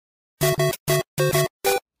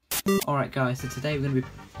Alright guys, so today we're going to be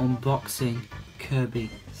unboxing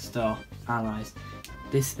Kirby Star Allies.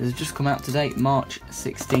 This has just come out today, March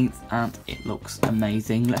 16th, and it looks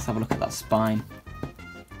amazing. Let's have a look at that spine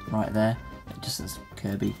right there. It just says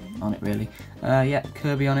Kirby on it really. Yeah,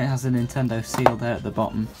 Kirby on it, has a Nintendo seal there at the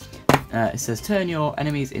bottom. It says turn your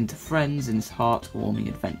enemies into friends in this heartwarming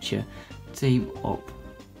adventure. Team up.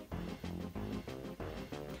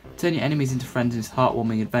 Turn your enemies into friends in this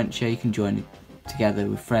heartwarming adventure. You can join together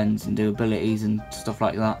with friends and do abilities and stuff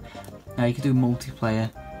like that. Now you can do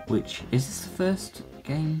multiplayer, which is this the first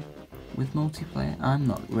game with multiplayer? I'm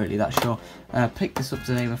not really that sure. Picked this up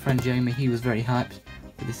today, my friend Jamie, he was very hyped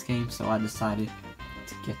for this game, so I decided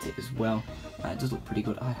to get it as well. It does look pretty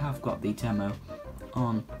good. I have got the demo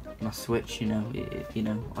on my Switch, you know,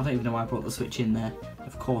 I don't even know why I brought the Switch in there.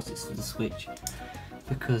 Of course it's for the Switch,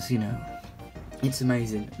 because, you know, it's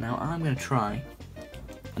amazing. Now I'm going to try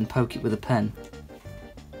and poke it with a pen.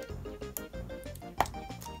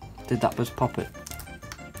 Did that just pop it?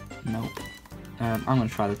 Nope. I'm going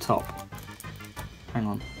to try the top. Hang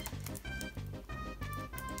on.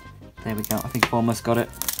 There we go. I think I've almost got it.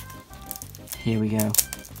 Here we go.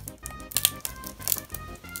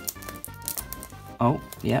 Oh,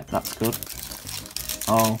 yeah, that's good.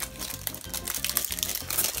 Oh.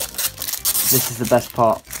 This is the best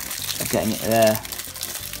part of getting it there.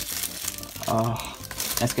 Oh.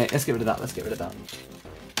 Let's get rid of that. Let's get rid of that.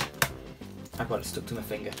 I've got it stuck to my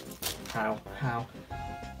finger. How?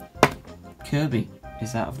 Kirby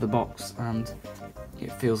is out of the box and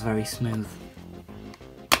it feels very smooth.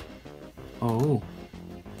 Oh,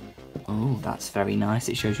 that's very nice.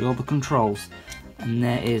 It shows you all the controls, and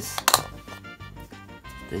there is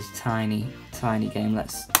this tiny game.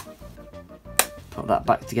 Let's put that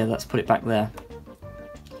back together. Let's put it back there.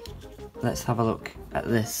 Let's have a look at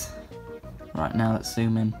this. Right, now let's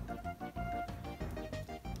zoom in.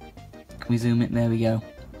 Can we zoom in? There we go.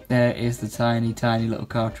 There is the tiny little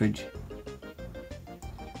cartridge.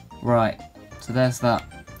 Right, so there's that.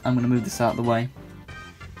 I'm going to move this out of the way.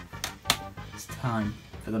 It's time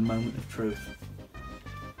for the moment of truth.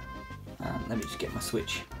 Let me just get my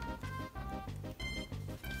Switch.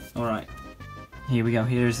 Alright, here we go.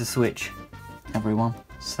 Here is the Switch. Everyone,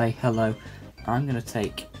 say hello. I'm going to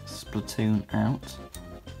take Splatoon out.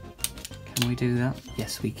 Can we do that?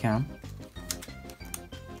 Yes, we can.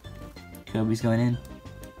 Kirby's going in.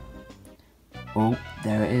 Oh,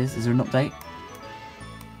 there it is. Is there an update?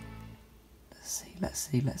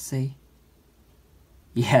 Let's see.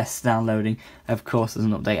 Yes, downloading. Of course there's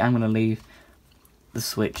an update. I'm going to leave the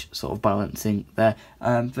Switch sort of balancing there.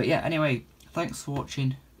 But yeah, anyway, thanks for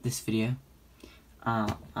watching this video.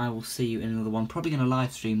 I will see you in another one. Probably going to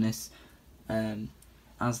live stream this as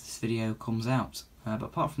this video comes out. But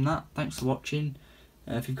apart from that, thanks for watching.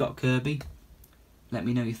 If you've got Kirby, let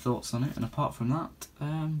me know your thoughts on it. And apart from that,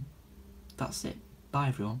 that's it. Bye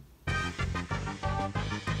everyone.